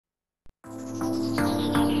Hi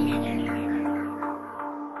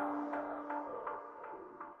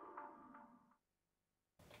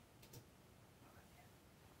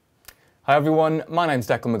everyone, my name's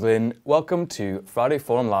Declan McGlynn. Welcome to Friday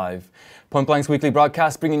Forum Live, Point Blank's weekly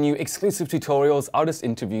broadcast bringing you exclusive tutorials, artist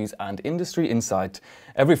interviews and industry insight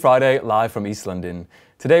every Friday live from East London.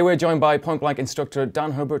 Today we're joined by Point Blank instructor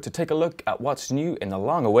Dan Herbert to take a look at what's new in the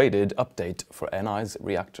long-awaited update for NI's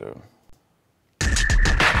Reaktor.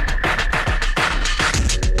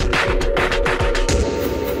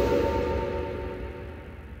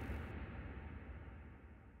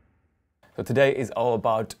 So today is all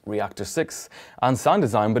about Reaktor 6 and sound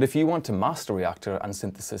design, but if you want to master Reaktor and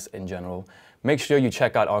synthesis in general, make sure you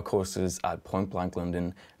check out our courses at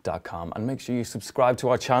pointblanklondon.com and make sure you subscribe to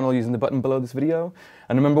our channel using the button below this video.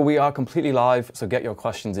 And remember, we are completely live, so get your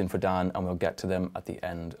questions in for Dan and we'll get to them at the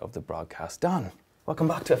end of the broadcast. Dan, welcome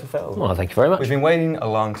back to FFL. Well, thank you very much. We've been waiting a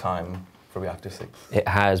long time for Reaktor 6. It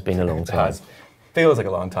has been a long time. It has. Feels like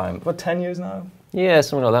a long time. About 10 years now? Yeah,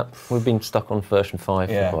 something like that. We've been stuck on version 5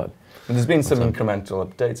 for quite. But there's been some incremental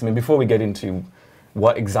updates. I mean, before we get into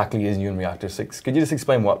what exactly is new in Reaktor 6, could you just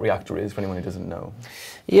explain what Reaktor is for anyone who doesn't know?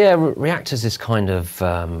 Yeah, Reaktor is this kind of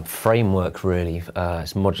framework, really.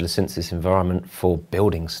 It's a modular synthesis environment for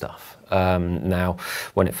building stuff. Now,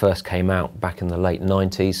 when it first came out back in the late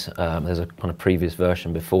 90s, there's a kind of previous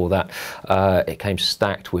version before that, it came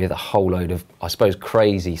stacked with a whole load of, I suppose,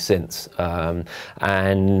 crazy synths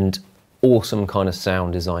and awesome kind of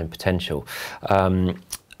sound design potential.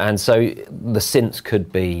 And so the synths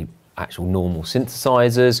could be actual normal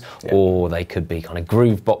synthesizers, or they could be kind of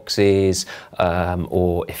groove boxes,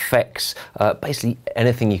 or effects, basically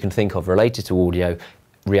anything you can think of related to audio.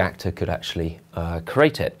 Reaktor could actually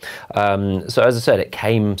create it. So as I said, it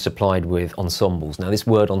came supplied with ensembles. Now this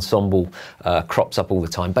word ensemble crops up all the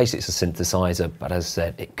time. Basically it's a synthesizer, but as I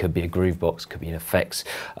said, it could be a groove box, could be an effects,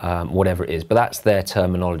 whatever it is, but that's their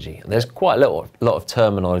terminology. And there's quite a lot of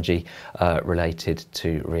terminology related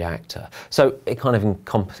to Reaktor. So it kind of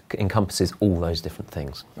encompasses all those different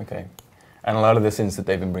things. Okay. And a lot of the synths that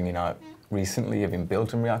they've been bringing out recently have been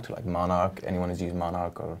built in Reaktor, like Monarch. Anyone who's used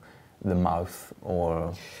Monarch or the Mouth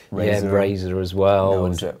or Razor. Yeah, Razor as well, No,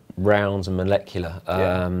 and Rounds and Molecular.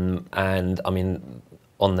 And I mean,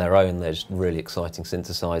 on their own, there's really exciting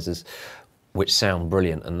synthesizers which sound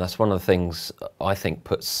brilliant. And that's one of the things I think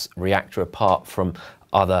puts Reaktor apart from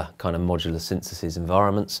other kind of modular synthesis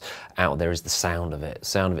environments out there is the sound of it.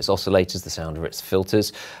 Sound of its oscillators, the sound of its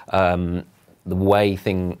filters. The way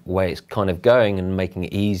it's kind of going and making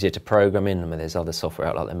it easier to program in. I mean, there's other software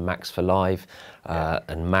out like Max for Live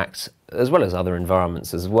and Max, as well as other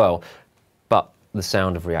environments as well. But the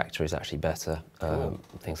sound of Reaktor is actually better.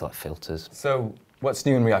 Things like filters. So what's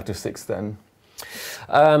new in Reaktor 6 then?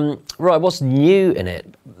 Right, what's new in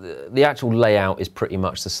it? The actual layout is pretty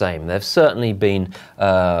much the same. They've certainly been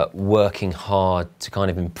working hard to kind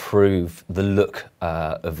of improve the look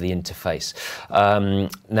of the interface.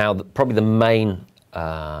 Now, probably the main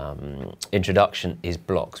introduction is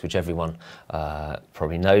blocks, which everyone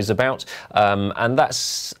probably knows about. And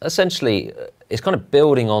that's essentially, it's kind of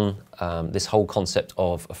building on this whole concept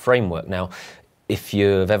of a framework. Now, if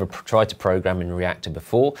you've ever tried to program in Reaktor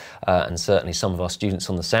before, and certainly some of our students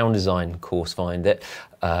on the sound design course find it,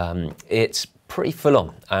 it's pretty full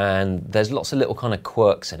on, and there's lots of little kind of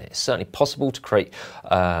quirks in it. It's certainly possible to create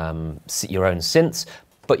your own synths,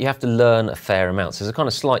 but you have to learn a fair amount. So there's a kind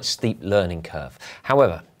of slight steep learning curve.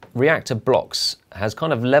 However, Reaktor Blocks has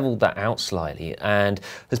kind of leveled that out slightly and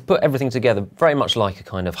has put everything together very much like a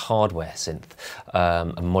kind of hardware synth,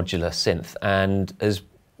 a modular synth, and has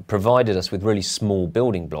provided us with really small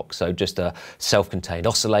building blocks. So just a self-contained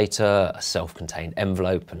oscillator, a self-contained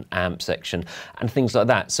envelope, an amp section, and things like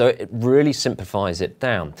that. So it really simplifies it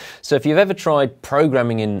down. So if you've ever tried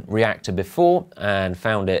programming in Reaktor before and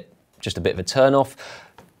found it just a bit of a turn-off,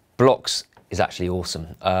 Blocks is actually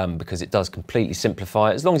awesome because it does completely simplify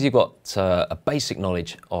it. As long as you've got a basic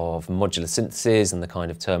knowledge of modular synthesis and the kind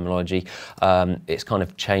of terminology, it's kind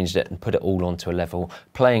of changed it and put it all onto a level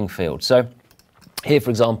playing field. So here,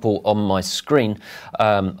 for example, on my screen,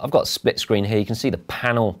 I've got a split screen here. You can see the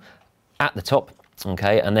panel at the top,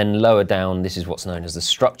 okay, and then lower down, this is what's known as the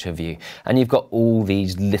structure view. And you've got all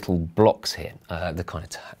these little blocks here, the kind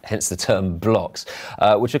of hence the term blocks,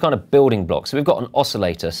 which are kind of building blocks. So we've got an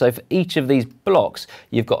oscillator. So for each of these blocks,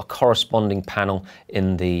 you've got a corresponding panel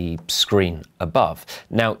in the screen above.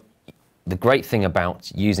 Now, the great thing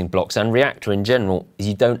about using blocks and Reaktor in general is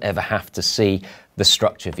you don't ever have to see the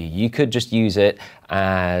structure view. You could just use it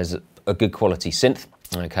as a good quality synth,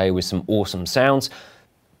 okay, with some awesome sounds.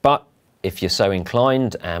 But if you're so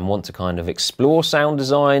inclined and want to kind of explore sound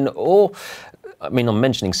design or I mean, I'm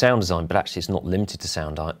mentioning sound design, but actually it's not limited to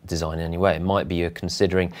sound design in any way. It might be you're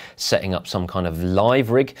considering setting up some kind of live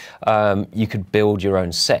rig. You could build your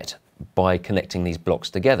own set by connecting these blocks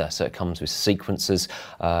together. So it comes with sequencers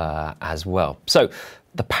as well. So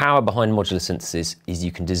the power behind modular synthesis is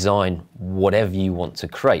you can design whatever you want to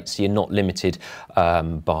create. So you're not limited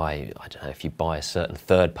by, I don't know, if you buy a certain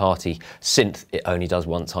third-party synth, it only does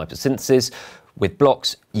one type of synthesis. With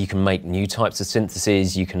blocks, you can make new types of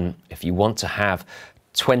syntheses. You can, if you want to have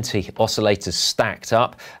 20 oscillators stacked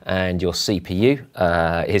up and your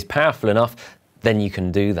CPU is powerful enough, then you can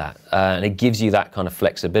do that. And it gives you that kind of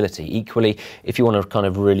flexibility. Equally, if you want to kind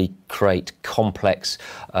of really create complex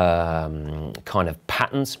kind of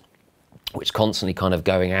patterns, which constantly kind of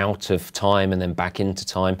going out of time and then back into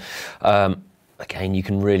time, again, you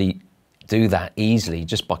can really do that easily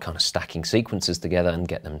just by kind of stacking sequences together and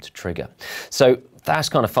get them to trigger. So that's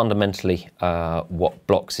kind of fundamentally what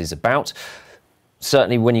blocks is about.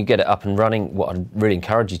 Certainly when you get it up and running, what I'd really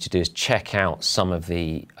encourage you to do is check out some of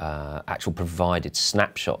the actual provided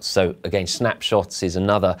snapshots. So again, snapshots is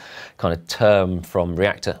another kind of term from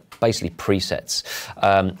Reaktor, basically presets.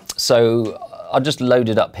 So I'll just load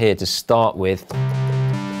it up here to start with.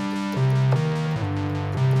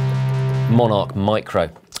 Monarch Micro.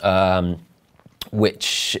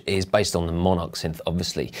 Which is based on the Monarch synth,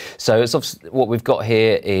 obviously. So it's obviously, what we've got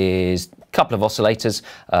here is a couple of oscillators,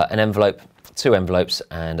 an envelope, 2 envelopes,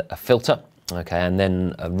 and a filter. Okay, and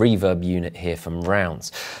then a reverb unit here from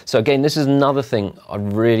Rounds. So again, this is another thing I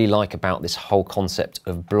really like about this whole concept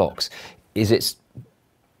of blocks, is it's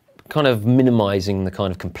kind of minimizing the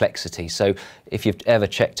kind of complexity. So if you've ever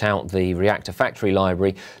checked out the Reaktor factory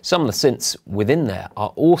library, some of the synths within there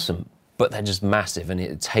are awesome, but they're just massive, and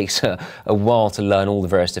it takes a while to learn all the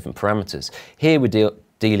various different parameters. Here we're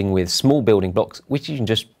dealing with small building blocks, which you can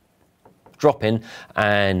just drop in,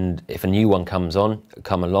 and if a new one come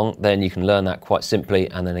along, then you can learn that quite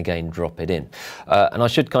simply, and then again drop it in. And I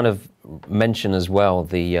should kind of mention as well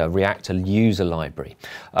the Reaktor user library,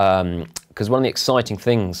 because one of the exciting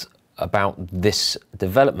things about this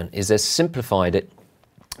development is they've simplified it,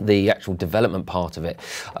 the actual development part of it,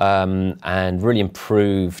 and really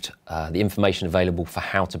improved the information available for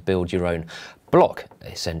how to build your own block,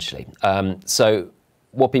 essentially. So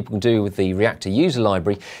what people can do with the Reaktor user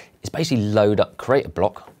library is basically create a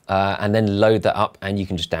block, and then load that up, and you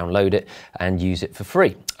can just download it and use it for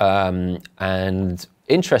free. And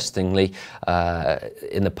interestingly,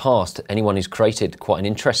 in the past, anyone who's created quite an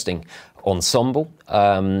interesting ensemble,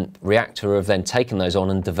 Reaktor have then taken those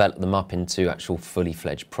on and developed them up into actual fully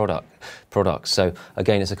fledged products. So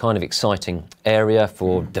again, it's a kind of exciting area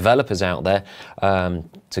for developers out there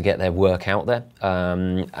to get their work out there.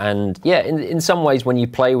 And yeah, in some ways, when you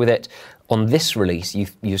play with it on this release,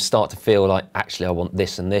 you start to feel like, actually, I want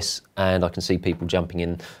this and this, and I can see people jumping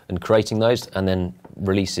in and creating those, and then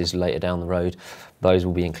releases later down the road, those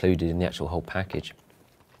will be included in the actual whole package.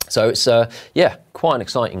 So it's, yeah, quite an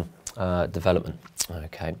exciting development.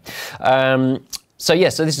 Okay. So yeah,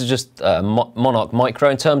 so this is just Monarch Micro.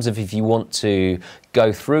 In terms of if you want to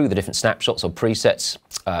go through the different snapshots or presets,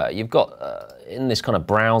 you've got in this kind of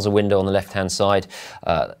browser window on the left-hand side,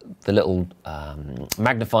 the little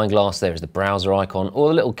magnifying glass there is the browser icon, or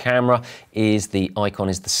the little camera is the icon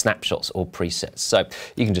is the snapshots or presets. So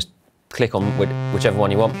you can just click on whichever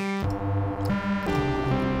one you want.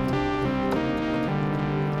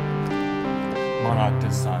 Monarch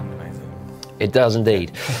does sound amazing. It does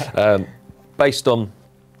indeed. Based on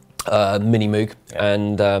Mini Moog, yeah.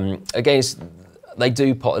 And again, they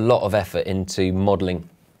do put a lot of effort into modelling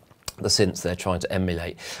the synths they're trying to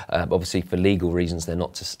emulate. Obviously, for legal reasons, they're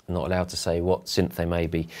not allowed to say what synth they may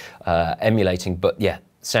be emulating, but yeah,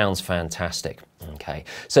 sounds fantastic. Okay,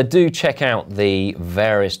 so do check out the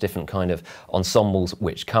various different kind of ensembles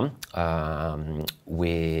which come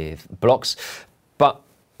with blocks, but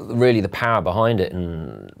really the power behind it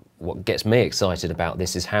and what gets me excited about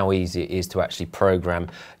this is how easy it is to actually program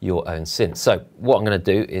your own synth. So what I'm going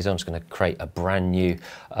to do is I'm just going to create a brand new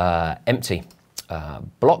empty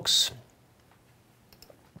blocks.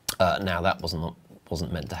 Now that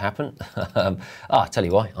wasn't meant to happen. I tell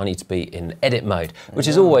you why, I need to be in edit mode, which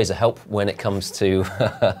is always a help when it comes to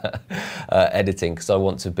editing, because I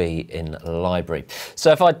want to be in library.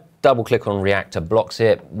 So if I double click on Reaktor blocks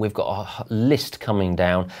here, we've got a list coming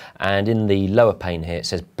down, and in the lower pane here it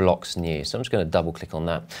says blocks new. So I'm just going to double click on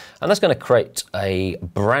that, and that's going to create a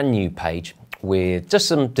brand new page with just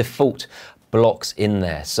some default blocks in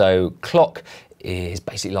there. So clock is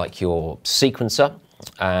basically like your sequencer,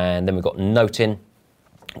 and then we've got note in,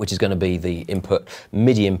 which is going to be the input,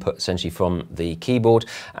 MIDI input essentially from the keyboard.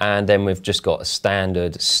 And then we've just got a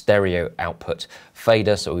standard stereo output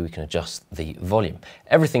fader so we can adjust the volume.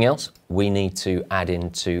 Everything else we need to add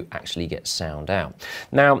in to actually get sound out.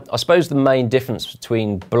 Now, I suppose the main difference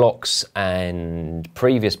between blocks and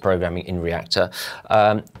previous programming in Reaktor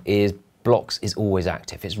is blocks is always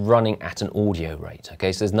active. It's running at an audio rate,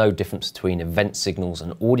 okay? So there's no difference between event signals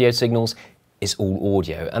and audio signals. It's all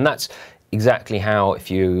audio. And that's exactly how,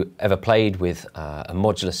 if you ever played with a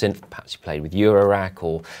modular synth, perhaps you played with Eurorack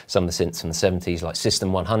or some of the synths from the 70s like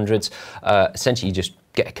System 100s, essentially you just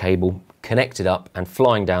get a cable, connect it up, and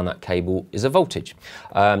flying down that cable is a voltage.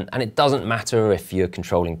 And it doesn't matter if you're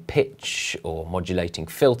controlling pitch or modulating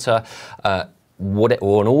filter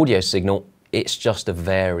or an audio signal, it's just a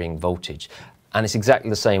varying voltage. And it's exactly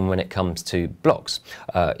the same when it comes to blocks.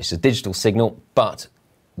 It's a digital signal, but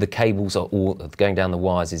the cables are all going down the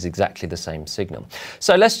wires is exactly the same signal.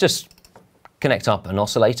 So let's just connect up an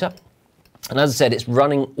oscillator. And as I said, it's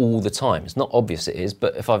running all the time. It's not obvious it is,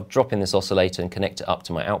 but if I drop in this oscillator and connect it up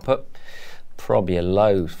to my output, probably a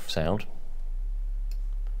low sound.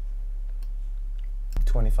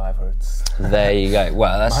 25 hertz. There you go.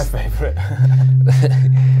 Well, that's my favorite.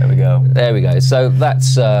 There we go. There we go. So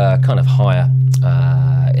that's kind of higher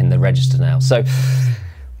in the register now. So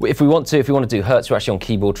if we want to do hertz, we're actually on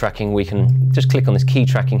keyboard tracking. We can just click on this key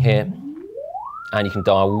tracking here, and you can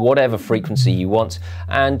dial whatever frequency you want,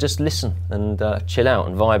 and just listen and chill out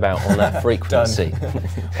and vibe out on that frequency.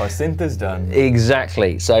 Our synth is done.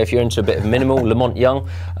 Exactly. So if you're into a bit of minimal, Lamont Young,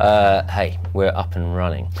 hey, we're up and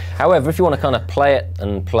running. However, if you want to kind of play it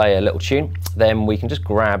and play a little tune, then we can just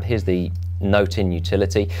grab, here's the note in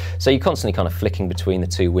utility. So you're constantly kind of flicking between the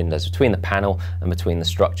two windows, between the panel and between the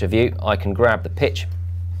structure view. I can grab the pitch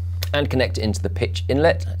and connect it into the pitch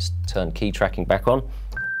inlet. Let's turn key tracking back on.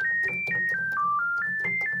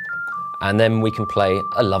 And then we can play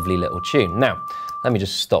a lovely little tune. Now, let me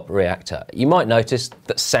just stop Reaktor. You might notice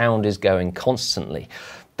that sound is going constantly.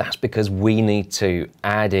 That's because we need to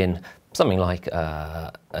add in something like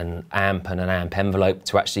an amp and an amp envelope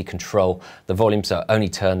to actually control the volume, so it only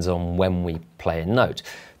turns on when we play a note.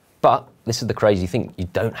 But this is the crazy thing, you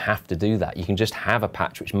don't have to do that. You can just have a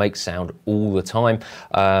patch which makes sound all the time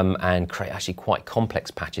and create actually quite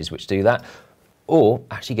complex patches which do that, or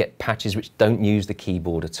actually get patches which don't use the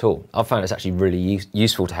keyboard at all. I've found it's actually really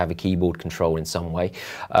useful to have a keyboard control in some way.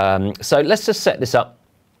 So let's just set this up,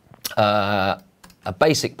 a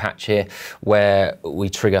basic patch here where we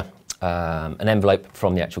trigger an envelope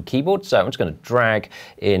from the actual keyboard. So I'm just going to drag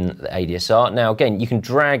in the ADSR. Now again, you can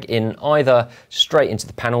drag in either straight into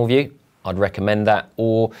the panel view, I'd recommend that,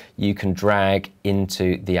 or you can drag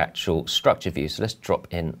into the actual structure view. So let's drop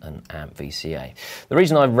in an amp VCA. The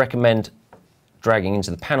reason I recommend dragging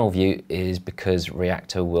into the panel view is because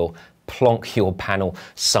Reaktor will plonk your panel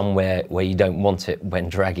somewhere where you don't want it when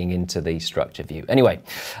dragging into the structure view. Anyway,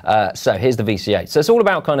 so here's the VCA. So it's all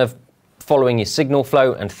about kind of following your signal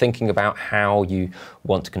flow and thinking about how you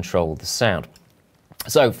want to control the sound.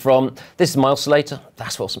 So this is my oscillator,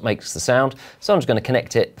 that's what makes the sound. So I'm just going to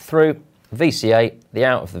connect it through VCA, the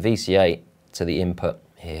out of the VCA to the input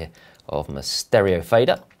here of my stereo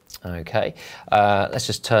fader. Okay, let's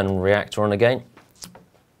just turn Reaktor on again.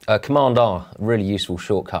 Command R, really useful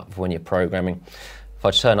shortcut for when you're programming. If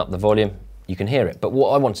I turn up the volume, you can hear it. But what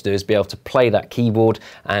I want to do is be able to play that keyboard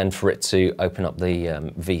and for it to open up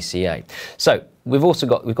the VCA. So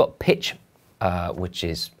we've got pitch, which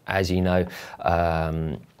is, as you know,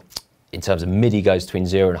 in terms of MIDI goes between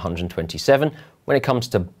 0 and 127. When it comes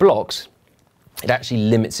to blocks, it actually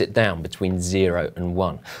limits it down between 0 and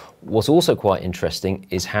 1. What's also quite interesting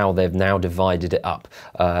is how they've now divided it up.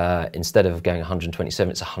 Instead of going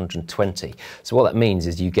 127, it's 120. So what that means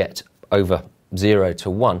is you get over 0 to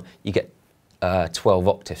 1, you get 12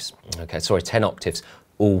 octaves. Okay, sorry, 10 octaves,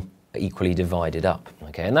 all equally divided up.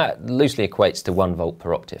 Okay, and that loosely equates to 1 volt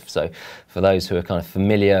per octave. So for those who are kind of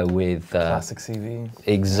familiar with classic CV,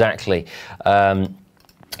 exactly,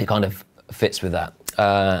 it kind of fits with that.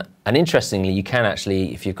 And interestingly, you can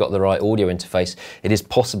actually, if you've got the right audio interface, it is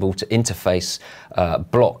possible to interface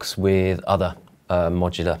blocks with other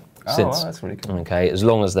modular synths. Oh, that's really cool. Okay, as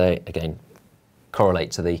long as they, again,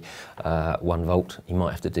 correlate to the 1 volt. You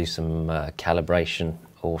might have to do some calibration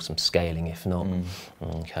or some scaling if not.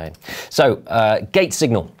 Okay, so gate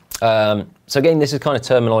signal. So again, this is kind of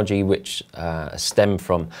terminology which stem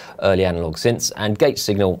from early analog synths, and gate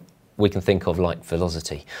signal we can think of like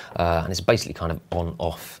velocity, and it's basically kind of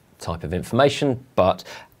on-off type of information, but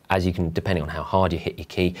as you can, depending on how hard you hit your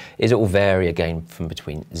key, is it will vary again from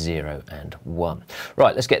between 0 and 1.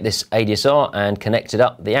 Right, let's get this ADSR and connect it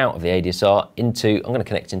up, the out of the ADSR into, I'm going to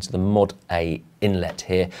connect into the Mod A inlet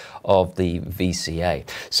here of the VCA.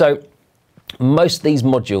 So most of these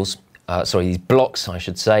modules, these blocks I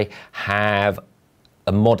should say, have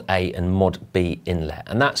a Mod A and Mod B inlet,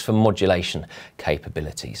 and that's for modulation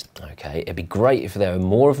capabilities. Okay, it'd be great if there were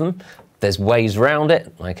more of them. There's ways around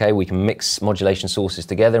it. Okay, we can mix modulation sources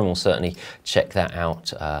together, and we'll certainly check that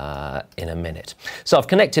out in a minute. So I've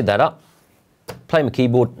connected that up, play my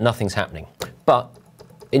keyboard, nothing's happening. But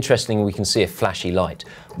interestingly, we can see a flashy light.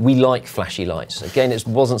 We like flashy lights. Again, it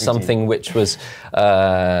wasn't something which was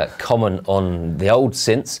common on the old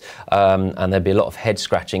synths, and there'd be a lot of head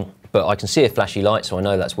scratching. But I can see a flashy light, so I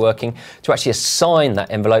know that's working. To actually assign that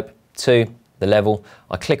envelope to the level,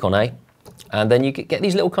 I click on A, and then you get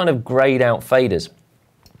these little kind of grayed out faders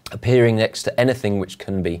appearing next to anything which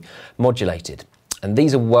can be modulated. And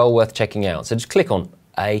these are well worth checking out. So just click on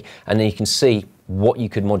A, and then you can see what you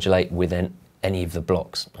could modulate within any of the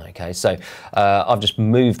blocks. Okay, so I've just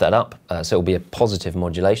moved that up, so it'll be a positive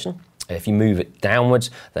modulation. If you move it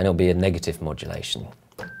downwards, then it'll be a negative modulation.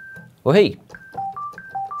 Well,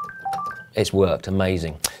 it's worked,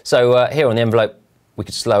 amazing. So here on the envelope, we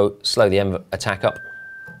could slow the attack up.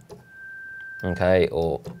 Okay,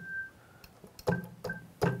 or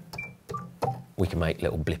we can make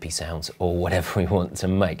little blippy sounds or whatever we want to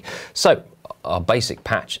make. So our basic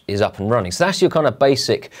patch is up and running. So that's your kind of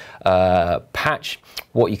basic patch.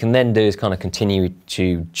 What you can then do is kind of continue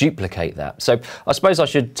to duplicate that. So I suppose I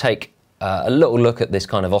should take a little look at this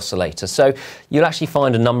kind of oscillator. So you'll actually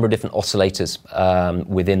find a number of different oscillators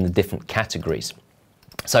within the different categories.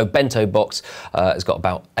 So Bento Box has got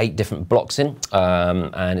about 8 different blocks in,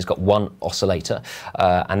 and it's got 1 oscillator.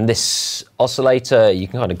 And this oscillator, you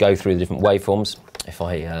can kind of go through the different waveforms. If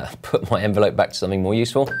I put my envelope back to something more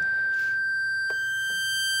useful.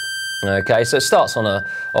 Okay, so it starts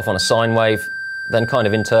off on a sine wave, then kind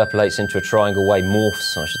of interpolates into a triangle wave,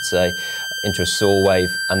 morphs, I should say, into a saw wave,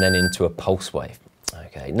 and then into a pulse wave.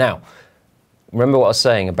 Okay, now, remember what I was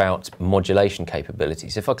saying about modulation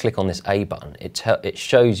capabilities. If I click on this A button, it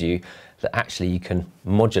shows you that actually you can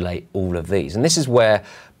modulate all of these. And this is where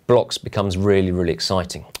blocks becomes really, really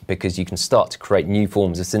exciting, because you can start to create new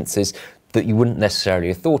forms of synthesis that you wouldn't necessarily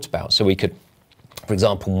have thought about. So we could, for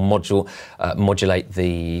example, modulate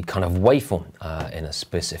the kind of waveform in a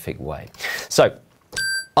specific way. So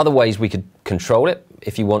other ways we could control it.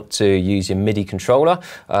 If you want to use your MIDI controller,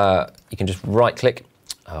 you can just right click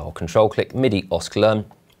or control click MIDI oscillum,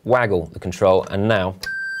 waggle the control, and now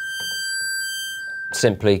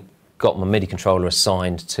simply got my MIDI controller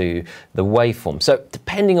assigned to the waveform. So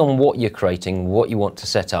depending on what you're creating, what you want to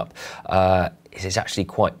set up, it's actually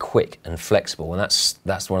quite quick and flexible, and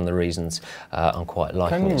that's one of the reasons I'm quite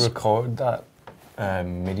liking this. Can you record that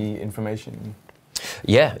MIDI information?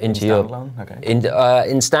 Yeah, into your standalone? Okay.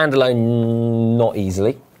 In standalone, not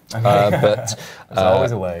easily. Okay. But there's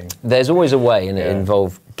always a way. There's always a way, and it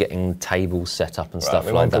involves getting tables set up and stuff like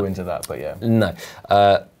that. We won't go into that, but yeah. No.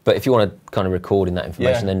 But if you want to kind of record in that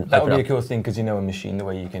information, then that would be a cool thing, because you know a machine, the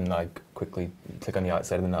way you can like quickly click on the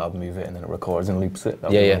outside of the knob, move it, and then it records and loops it.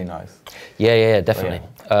 That would be really nice. Yeah, definitely.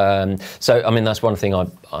 So I mean, that's one thing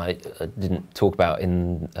I didn't talk about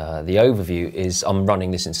in the overview is I'm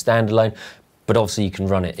running this in standalone. But obviously you can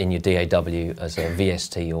run it in your DAW as a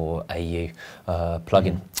VST or AU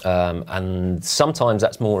plugin. And sometimes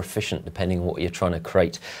that's more efficient depending on what you're trying to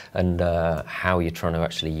create and how you're trying to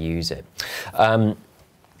actually use it.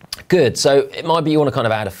 Good, so it might be you want to kind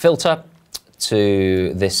of add a filter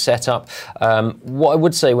to this setup. What I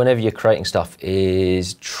would say whenever you're creating stuff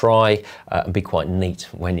is try and be quite neat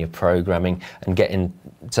when you're programming and get into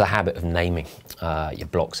the habit of naming your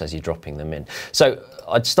blocks as you're dropping them in. So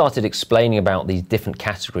I'd started explaining about these different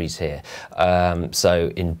categories here.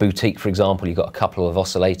 So in Boutique, for example, you've got a couple of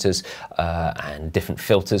oscillators and different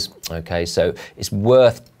filters. Okay, so it's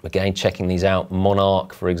worth, again, checking these out.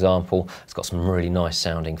 Monarch, for example, it's got some really nice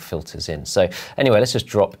sounding filters in. So anyway, let's just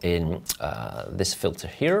drop in this filter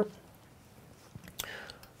here.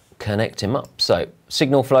 Connect him up. So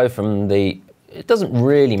signal flow from the, it doesn't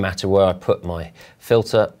really matter where I put my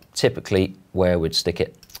filter. Typically where we'd stick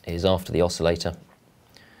it is after the oscillator,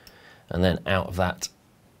 and then out of that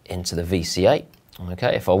into the VCA.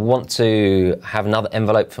 Okay, if I want to have another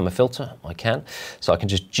envelope for my filter, I can. So I can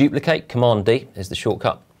just duplicate, Command D is the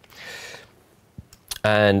shortcut.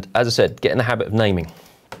 And as I said, get in the habit of naming,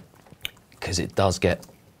 because it does get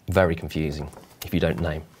very confusing if you don't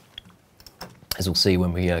name, as we'll see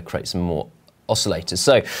when we create some more oscillators.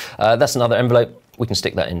 So that's another envelope. We can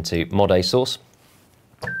stick that into Mod A source.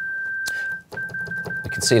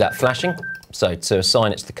 can see that flashing. So to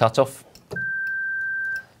assign it to the cutoff.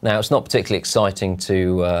 Now it's not particularly exciting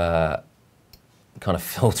to kind of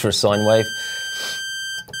filter a sine wave.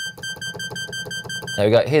 There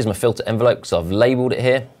we go, here's my filter envelope, so I've labelled it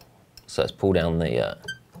here. So let's pull down the,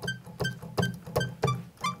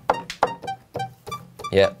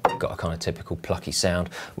 yeah, got a kind of typical plucky sound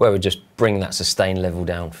where we just bring that sustain level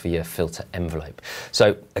down for your filter envelope.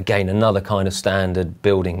 So again, another kind of standard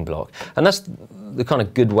building block. And that's the kind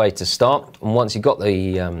of good way to start. And once you've got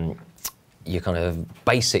the your kind of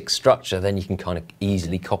basic structure, then you can kind of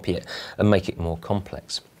easily copy it and make it more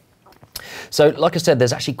complex. So like I said,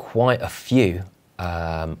 there's actually quite a few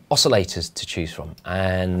oscillators to choose from,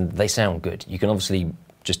 and they sound good. You can obviously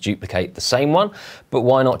just duplicate the same one, but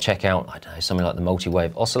why not check out, I don't know, something like the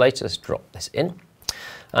multi-wave oscillator. Let's drop this in,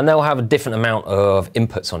 and they'll have a different amount of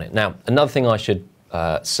inputs on it. Now, another thing I should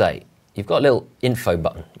say, you've got a little info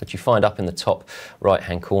button, which you find up in the top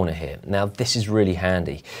right-hand corner here. Now, this is really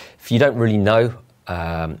handy. If you don't really know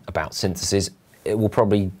about synthesis, it will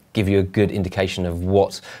probably give you a good indication of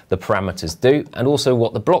what the parameters do and also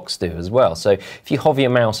what the blocks do as well. So if you hover your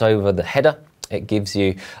mouse over the header, it gives you,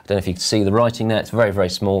 I don't know if you can see the writing there, it's very, very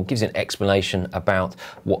small, it gives you an explanation about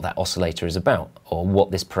what that oscillator is about, or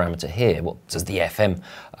what this parameter here, what does the FM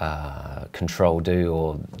control do,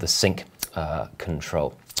 or the sync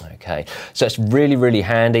control. Okay, so it's really, really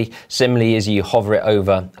handy. Similarly, as you hover it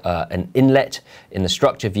over an inlet in the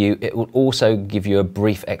structure view, it will also give you a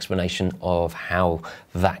brief explanation of how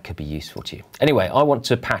that could be useful to you. Anyway, I want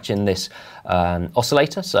to patch in this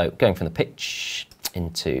oscillator, so going from the pitch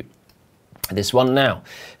into this one now.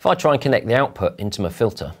 If I try and connect the output into my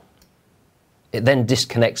filter, it then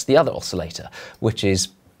disconnects the other oscillator, which is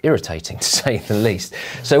irritating to say the least.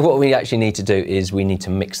 So what we actually need to do is we need to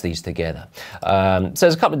mix these together. So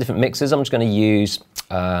there's a couple of different mixes. I'm just going to use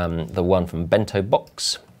the one from Bento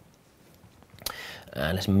Box.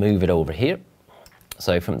 And let's move it over here.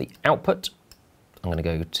 So from the output, I'm going to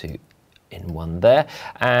go to in one there.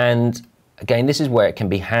 And again, this is where it can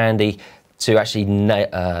be handy to actually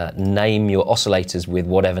name your oscillators with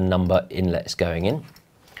whatever number inlet is going in.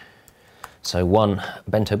 So one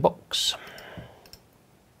Bento Box.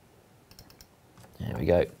 There we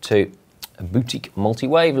go, to a boutique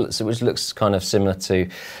multi-wave, which looks kind of similar to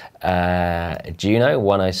Juno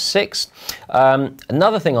 106.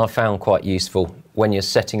 Another thing I found quite useful when you're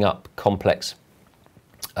setting up complex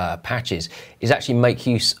patches is actually make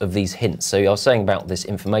use of these hints. So I was saying about this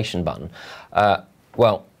information button.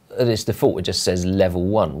 Well, at its default, it just says level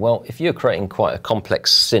 1. Well, if you're creating quite a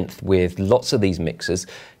complex synth with lots of these mixers,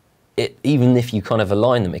 even if you kind of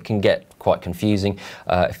align them, it can get quite confusing,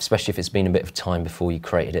 especially if it's been a bit of time before you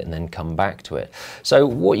created it and then come back to it. So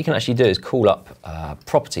what you can actually do is call up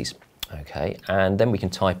properties, okay, and then we can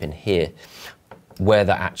type in here where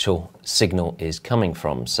the actual signal is coming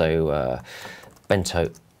from. So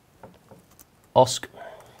Bento Osc,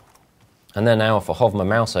 and then now if I hover my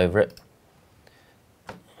mouse over it,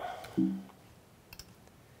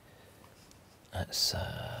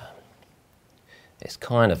 it's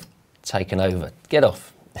kind of taken over. Get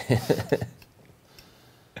off.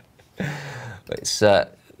 It's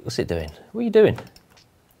what's it doing? What are you doing?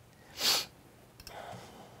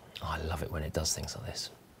 Oh, I love it when it does things like this.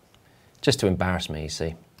 Just to embarrass me, you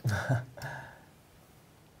see.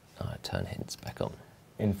 Turn hints back on.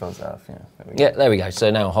 Info's off, yeah. There we go. Yeah, there we go. So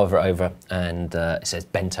now I'll hover it over and it says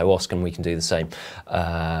Bento Osc, and we can do the same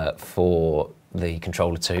for the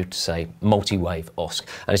controller 2 to say multi-wave Osc.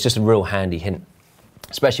 And it's just a real handy hint,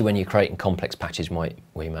 especially when you're creating complex patches where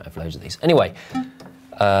you might have loads of these. Anyway,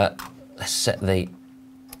 let's set the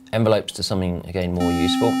envelopes to something, again, more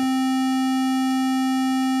useful.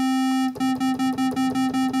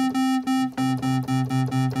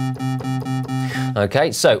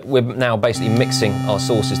 Okay, so we're now basically mixing our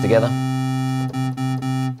sources together.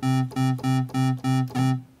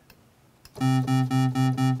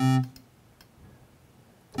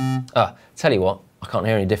 Tell you what, I can't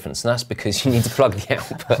hear any difference, and that's because you need to plug the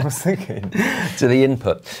output I was thinking. to the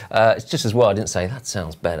input. It's just as well I didn't say, that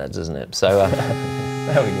sounds better, doesn't it? So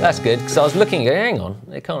there we go. That's good, because I was looking, hang on,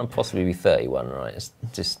 it can't possibly be 31, right? Let's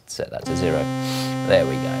just set that to 0. There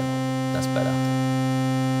we go, that's better.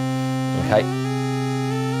 Okay.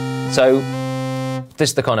 So this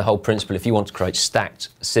is the kind of whole principle. If you want to create stacked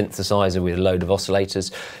synthesizer with a load of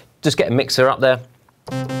oscillators, just get a mixer up there,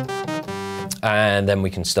 and then we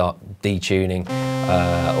can start detuning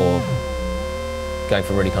or going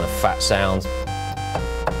for really kind of fat sounds.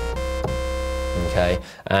 Okay,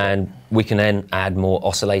 and we can then add more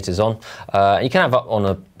oscillators on. You can have up on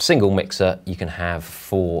a single mixer, you can have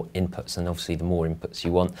 4 inputs, and obviously the more inputs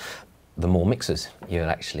you want, the more mixers you'll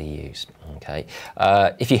actually use. Okay,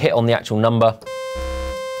 if you hit on the actual number,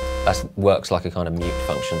 that works like a kind of mute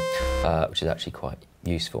function, which is actually quite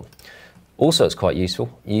useful. Also, it's quite useful.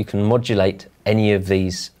 You can modulate any of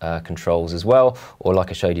these controls as well, or like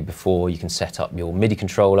I showed you before, you can set up your MIDI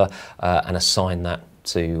controller and assign that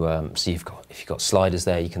to. So if you've got sliders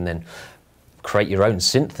there, you can then create your own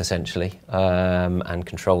synth essentially and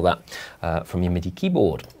control that from your MIDI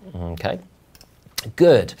keyboard. Okay,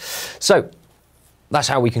 good. So that's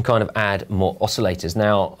how we can kind of add more oscillators.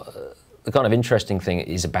 Now, the kind of interesting thing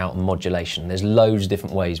is about modulation. There's loads of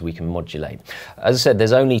different ways we can modulate. As I said,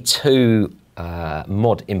 there's only two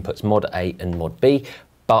mod inputs, mod A and mod B,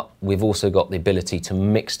 but we've also got the ability to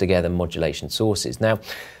mix together modulation sources. Now,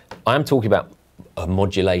 I'm talking about a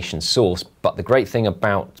modulation source, but the great thing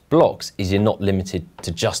about blocks is you're not limited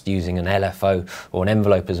to just using an LFO or an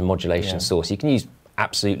envelope as a modulation source. You can use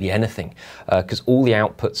absolutely anything because all the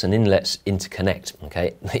outputs and inlets interconnect.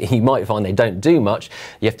 Okay, you might find they don't do much.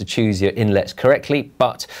 You have to choose your inlets correctly,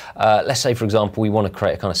 but let's say for example we want to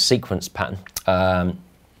create a kind of sequence pattern.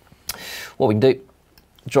 What we can do,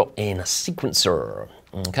 drop in a sequencer.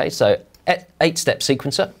 Okay, so 8-step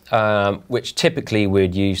sequencer, which typically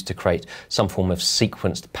we'd use to create some form of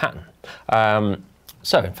sequenced pattern.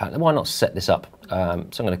 So in fact, why not set this up? So I'm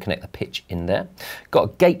going to connect the pitch in there. Got a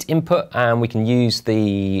gate input, and we can use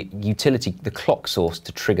the utility, the clock source,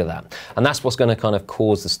 to trigger that. And that's what's going to kind of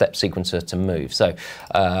cause the step sequencer to move. So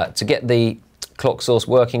to get the clock source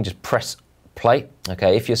working, just press play.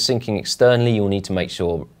 Okay, if you're syncing externally, you'll need to make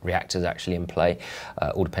sure Reaktor's actually in play.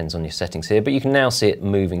 All depends on your settings here, but you can now see it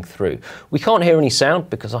moving through. We can't hear any sound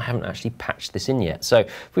because I haven't actually patched this in yet. So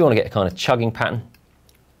if we want to get a kind of chugging pattern,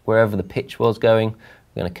 wherever the pitch was going,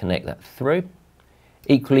 we're going to connect that through.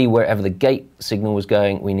 Equally, wherever the gate signal was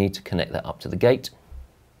going, we need to connect that up to the gate.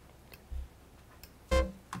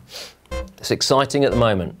 It's exciting at the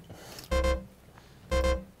moment.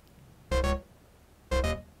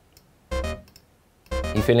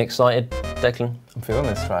 You feeling excited, Declan? I'm feeling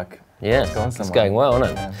this track. Yeah, it's going well,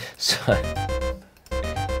 isn't it? Yeah. So,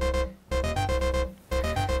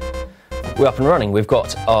 we're up and running. We've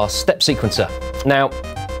got our step sequencer. Now,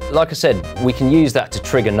 like I said, we can use that to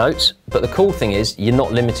trigger notes, but the cool thing is you're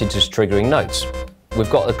not limited to just triggering notes. We've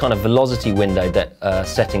got the kind of velocity window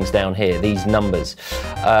settings down here, these numbers.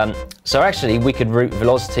 So actually we could route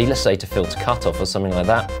velocity, let's say to filter cutoff or something like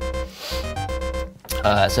that.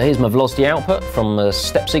 So here's my velocity output from the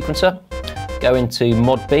step sequencer. Go into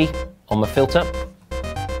mod B on my filter.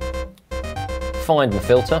 Find my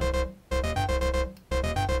filter.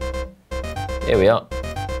 Here we are,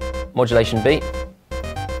 modulation B.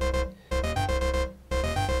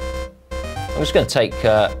 I'm just going to take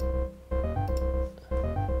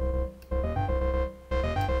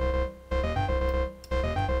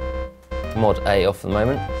mod A off for the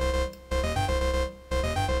moment.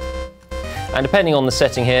 And depending on the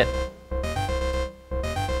setting here,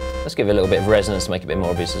 let's give it a little bit of resonance to make it a bit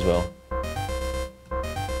more obvious as well.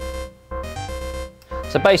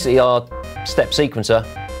 So basically our step sequencer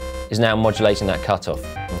is now modulating that cutoff.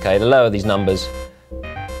 Okay, the lower these numbers,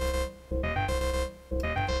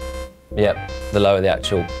 yep, the lower the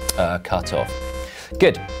actual cutoff.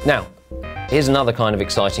 Good. Now, here's another kind of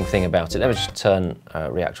exciting thing about it. Let me just turn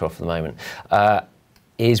Reaktor off for the moment.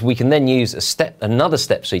 Is we can then use another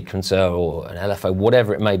step sequencer or an LFO,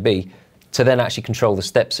 whatever it may be, to then actually control the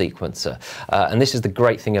step sequencer. And this is the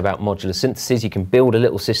great thing about modular synthesis. You can build a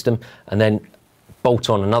little system and then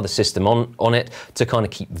bolt on another system on it to kind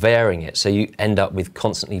of keep varying it. So you end up with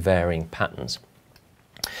constantly varying patterns.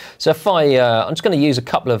 So if I'm just going to use a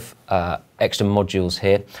couple of extra modules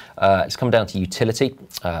here. Let's come down to utility.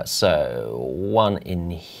 So one in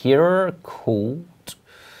here called,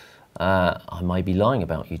 I may be lying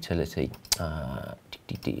about utility,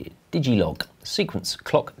 Digilog, sequence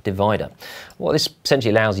clock divider. What this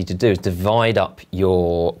essentially allows you to do is divide up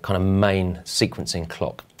your kind of main sequencing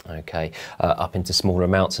clock, okay, up into smaller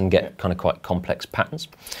amounts and get kind of quite complex patterns.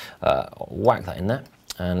 Whack that in there.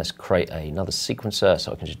 And let's create another sequencer,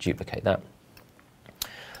 so I can just duplicate that.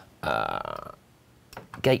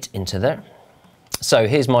 Gate into there. So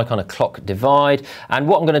here's my kind of clock divide. And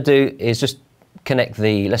what I'm going to do is just connect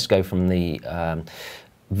let's go from the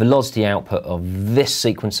velocity output of this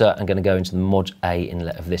sequencer. I'm going to go into the mod A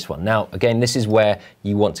inlet of this one. Now, again, this is where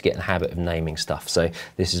you want to get in the habit of naming stuff. So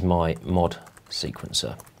this is my mod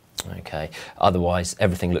sequencer. Okay, otherwise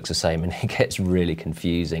everything looks the same and it gets really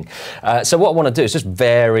confusing. So what I want to do is just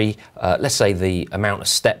vary, let's say, the amount of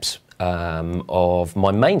steps of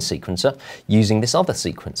my main sequencer using this other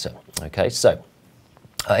sequencer. Okay, so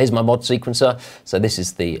here's my mod sequencer. So this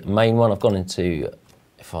is the main one. I've gone into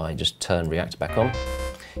if I just turn Reaktor back on,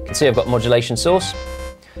 you can see I've got modulation source.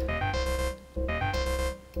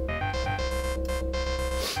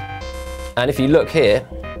 And if you look here,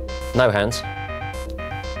 no hands,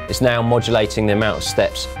 it's now modulating the amount of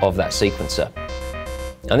steps of that sequencer.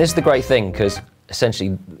 And this is the great thing, because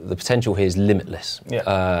essentially the potential here is limitless.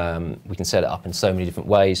 Yeah. We can set it up in so many different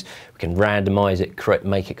ways. We can randomize it,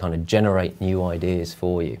 make it kind of generate new ideas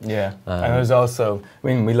for you. Yeah, and there's also, I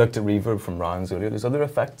mean, we looked at reverb from rounds earlier. There's other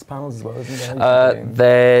effects panels as well, isn't there?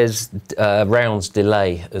 There's rounds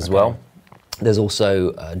delay as well. There's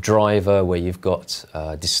also a driver where you've got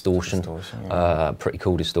distortion, yeah. Pretty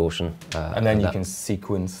cool distortion. And then you can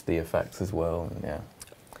sequence the effects as well. Yeah,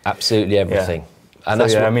 absolutely everything. Yeah. And so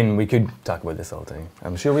that's I mean, we could talk about this all day.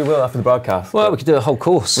 I'm sure we will after the broadcast. Well, we could do a whole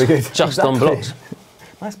course just on blocks.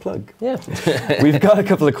 Nice plug. Yeah. We've got a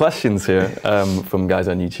couple of questions here from guys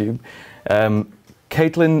on YouTube.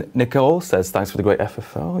 Caitlin Nicole says, thanks for the great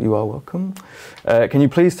FFL. You are welcome. Can you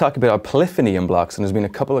please talk about polyphony in blocks? And there's been a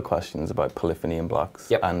couple of questions about polyphony in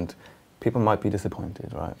blocks. Yep. And people might be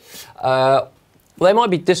disappointed, right? Well, they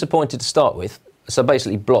might be disappointed to start with. So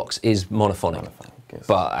basically, blocks is monophonic. Yes.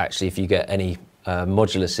 But actually, if you get any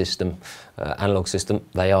modular system, analog system,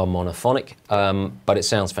 they are monophonic. But it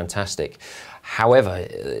sounds fantastic. However,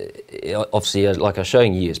 obviously, like I was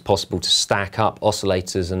showing you, it's possible to stack up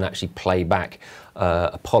oscillators and actually play back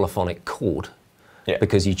a polyphonic chord, yeah,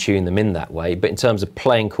 because you tune them in that way. But in terms of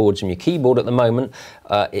playing chords from your keyboard at the moment,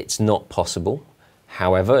 it's not possible.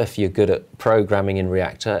 However, if you're good at programming in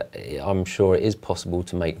Reaktor, I'm sure it is possible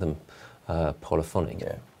to make them polyphonic.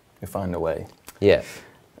 Yeah, you find a way. Yeah.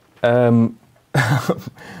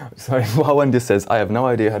 Sorry, one just says, I have no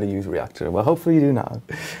idea how to use Reaktor. Well, hopefully you do now.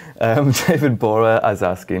 David Bora is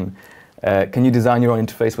asking, can you design your own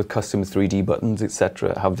interface with custom 3D buttons,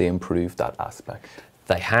 etc.? Have they improved that aspect?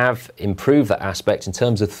 They have improved that aspect. In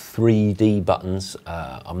terms of 3D buttons,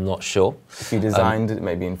 I'm not sure. If you designed it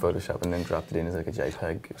maybe in Photoshop and then dropped it in as like a JPEG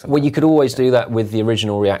or something. Well, you could always do that with the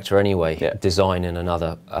original Reaktor anyway, yeah, design in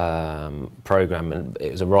another program, and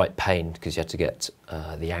it was a right pain because you had to get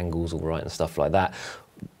the angles all right and stuff like that.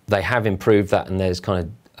 They have improved that, and there's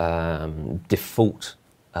kind of default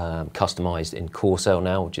customized in Corsair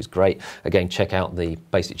now, which is great. Again, check out the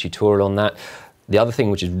basic tutorial on that. The other thing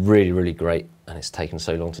which is really, really great, and it's taken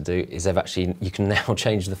so long to do, is you can now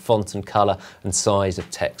change the font and colour and size of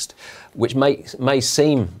text, which may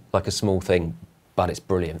seem like a small thing, but it's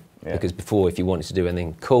brilliant. Yeah. Because before, if you wanted to do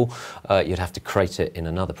anything cool, you'd have to create it in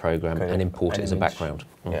another program and import it as a background.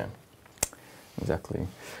 Yeah, exactly.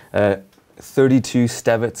 32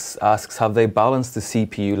 Stevitz asks, have they balanced the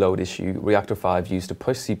CPU load issue? Reaktor 5 used to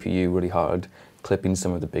push CPU really hard, clipping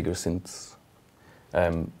some of the bigger synths.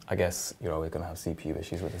 I guess you're always going to have CPU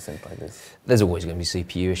issues with a synth like this. There's always going to be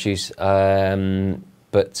CPU issues.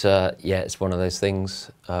 But yeah, it's one of those things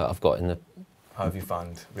I've got in the... How have you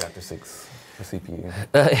found Reaktor 6 for CPU?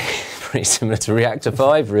 Pretty similar to Reaktor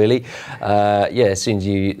 5, really. Yeah, as soon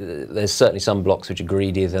as there's certainly some blocks which are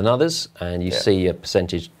greedier than others, and you see a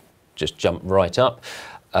percentage just jump right up.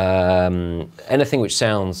 Anything which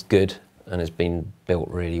sounds good and has been built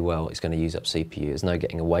really well, it's going to use up CPU. There's no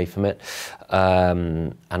getting away from it.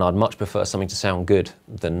 And I'd much prefer something to sound good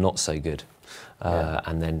than not so good,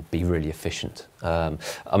 and then be really efficient. I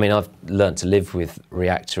mean, I've learned to live with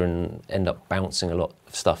Reaktor and end up bouncing a lot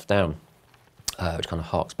of stuff down, which kind of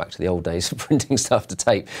harks back to the old days of printing stuff to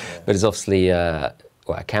tape. Yeah. But it's obviously, well,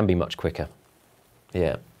 it can be much quicker.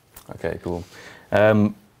 Yeah. Okay, cool.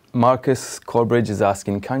 Marcus Corbridge is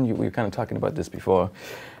asking, we were kind of talking about this before,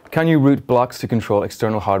 can you route blocks to control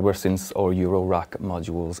external hardware synths or Euro rack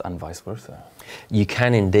modules and vice versa? You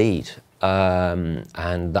can indeed,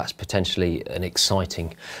 and that's potentially an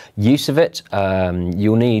exciting use of it.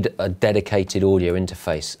 You'll need a dedicated audio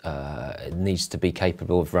interface. It needs to be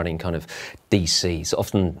capable of running kind of DC. So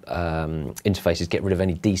often interfaces get rid of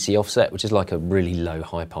any DC offset, which is like a really low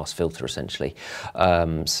high-pass filter, essentially.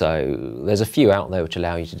 So there's a few out there which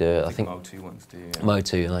allow you to do it. I think Mo2 wants to. Yeah.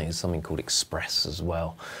 Mo2, I think there's something called Express as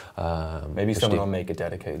well. Maybe someone will make a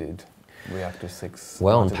dedicated Reaktor 6.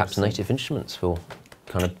 Well, and perhaps Native Instruments will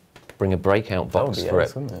kind of bring a breakout box for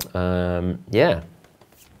it. Yeah.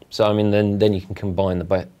 So I mean, then you can combine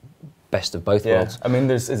the best of both worlds. I mean,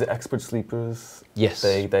 is it Expert Sleepers? Yes.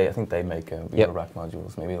 I think they make Euro rack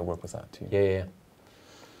modules. Maybe it'll work with that too. Yeah.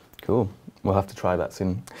 Cool. We'll have to try that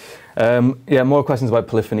soon. Yeah, more questions about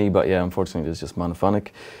polyphony, but yeah, unfortunately, it's just monophonic.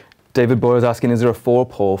 David Boyer is asking, is there a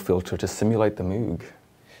 4-pole filter to simulate the Moog?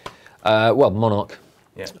 Well, Monarch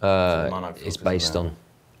so is based on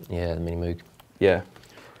the Mini Moog. Yeah.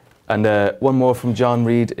 And one more from John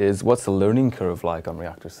Reed is, what's the learning curve like on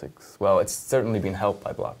Reaktor 6? Well, it's certainly been helped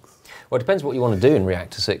by blocks. Well, it depends what you want to do in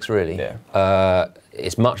Reaktor 6, really. Yeah.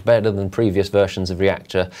 It's much better than previous versions of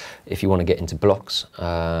Reaktor if you want to get into blocks. It's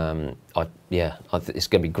going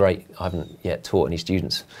to be great. I haven't yet taught any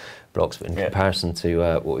students blocks, but in comparison to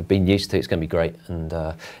what we've been used to, it's going to be great. And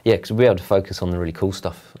because we'll be able to focus on the really cool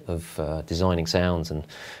stuff of designing sounds and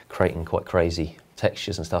creating quite crazy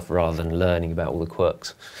textures and stuff, rather than learning about all the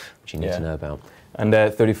quirks which you need to know about. And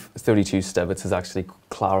 32 Stevitz has actually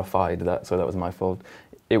clarified that, so that was my fault.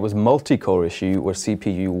 It was multi-core issue where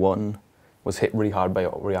CPU 1 was hit really hard by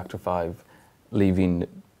Reaktor 5, leaving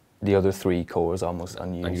the other 3 cores almost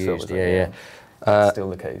unused. That's still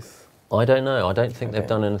the case. I don't know. I don't think they've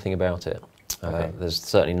done anything about it. There's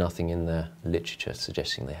certainly nothing in their literature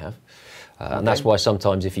suggesting they have. And that's why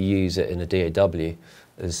sometimes if you use it in a DAW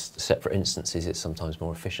as separate instances, it's sometimes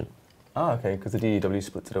more efficient. Ah, okay, because the DAW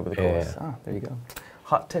splits it over the cores. Ah, there you go.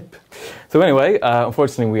 Hot tip. So anyway,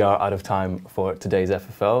 unfortunately we are out of time for today's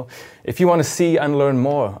FFL. If you want to see and learn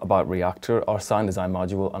more about Reaktor, our sound design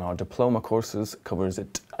module on our diploma courses covers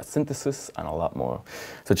it, synthesis and a lot more.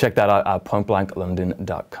 So check that out at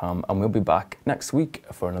pointblanklondon.com, and we'll be back next week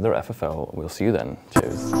for another FFL. We'll see you then.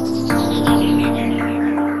 Cheers.